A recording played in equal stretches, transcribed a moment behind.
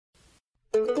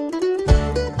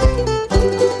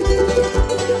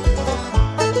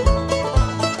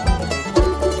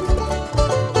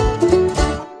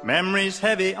memories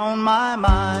heavy on my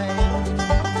mind.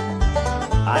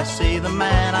 I see the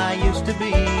man I used to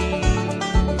be,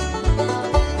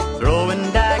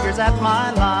 throwing daggers at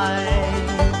my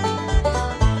life,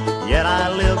 yet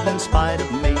I lived in spite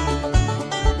of me,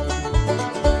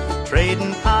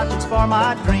 trading conscience for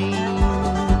my dreams.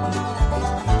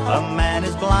 A man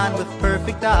is blind with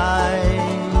perfect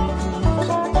eyes.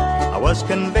 I was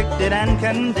convicted and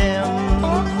condemned,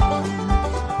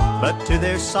 but to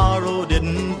their sorrow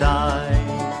didn't die.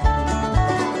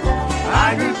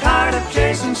 I grew tired of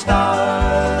chasing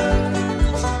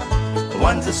stars, the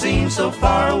ones that seem so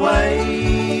far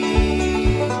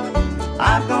away.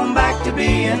 I've gone back to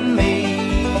being me.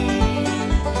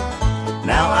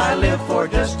 Now I live for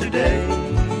just today.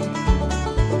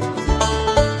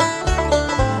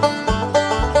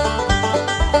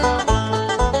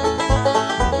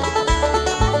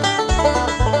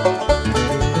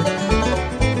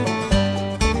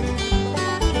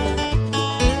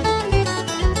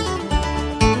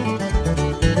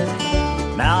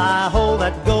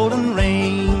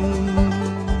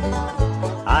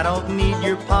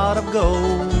 Pot of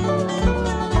gold,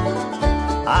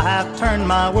 I have turned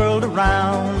my world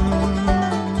around.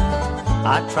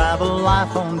 I travel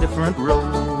life on different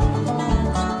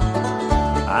roads.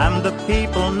 I'm the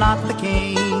people, not the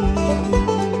king.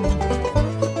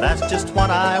 That's just what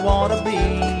I want to be.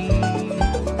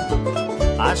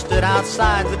 I stood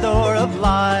outside the door of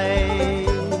life.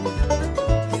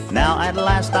 Now at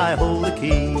last I hold the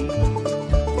key.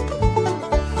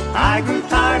 I grew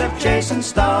tired of chasing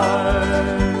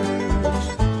stars,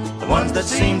 the ones that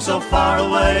seem so far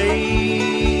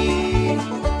away.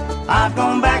 I've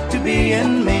gone back to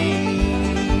being me.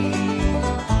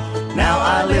 Now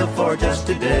I live for just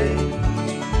today.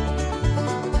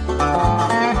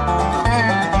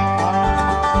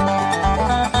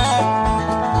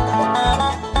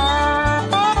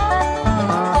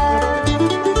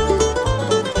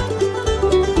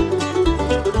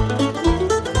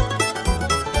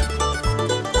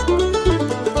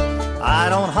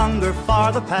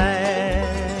 For the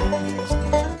past,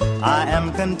 I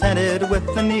am contented with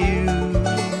the new.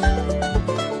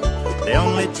 The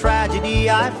only tragedy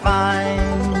I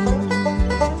find,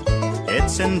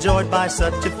 it's enjoyed by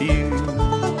such a few.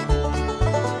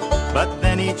 But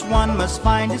then each one must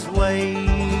find his way.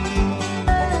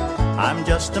 I'm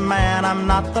just a man, I'm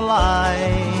not the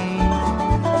lie.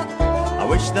 I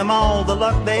wish them all the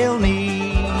luck they'll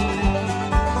need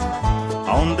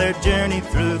on their journey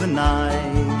through the night.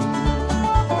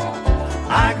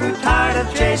 I grew tired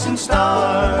of chasing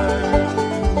stars,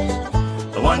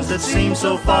 the ones that seem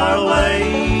so far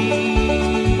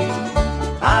away.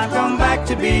 I've come back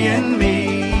to being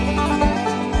me.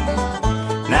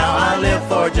 Now I live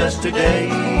for just today.